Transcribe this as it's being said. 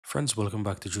Friends, welcome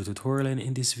back to Joe Tutorial, and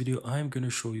in this video I'm going to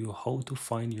show you how to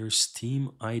find your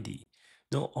Steam ID.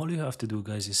 Now all you have to do,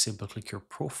 guys, is simply click your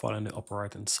profile on the upper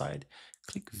right hand side,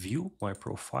 click view my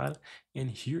profile,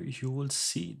 and here you will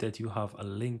see that you have a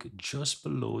link just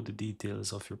below the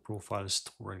details of your profile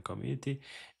store and community,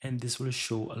 and this will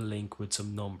show a link with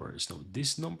some numbers. Now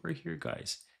this number here,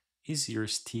 guys, is your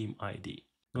Steam ID.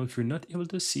 Now, if you're not able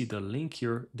to see the link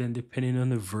here, then depending on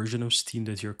the version of Steam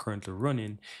that you're currently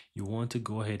running, you want to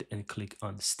go ahead and click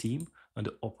on Steam on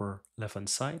the upper left hand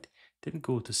side, then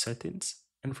go to settings,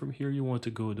 and from here you want to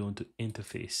go down to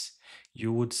interface.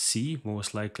 You would see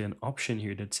most likely an option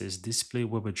here that says display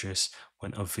web address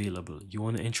when available. You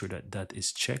want to ensure that that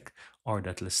is checked or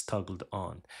that is toggled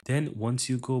on. Then once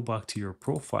you go back to your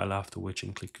profile, after which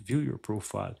and click view your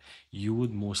profile, you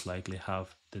would most likely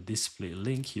have the display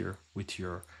link here with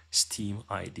your Steam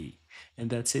ID. And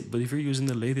that's it. But if you're using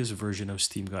the latest version of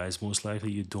Steam, guys, most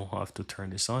likely you don't have to turn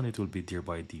this on. It will be there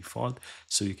by default,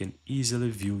 so you can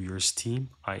easily view your Steam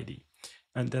ID.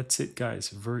 And that's it, guys.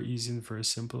 Very easy and very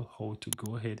simple how to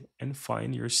go ahead and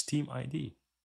find your Steam ID.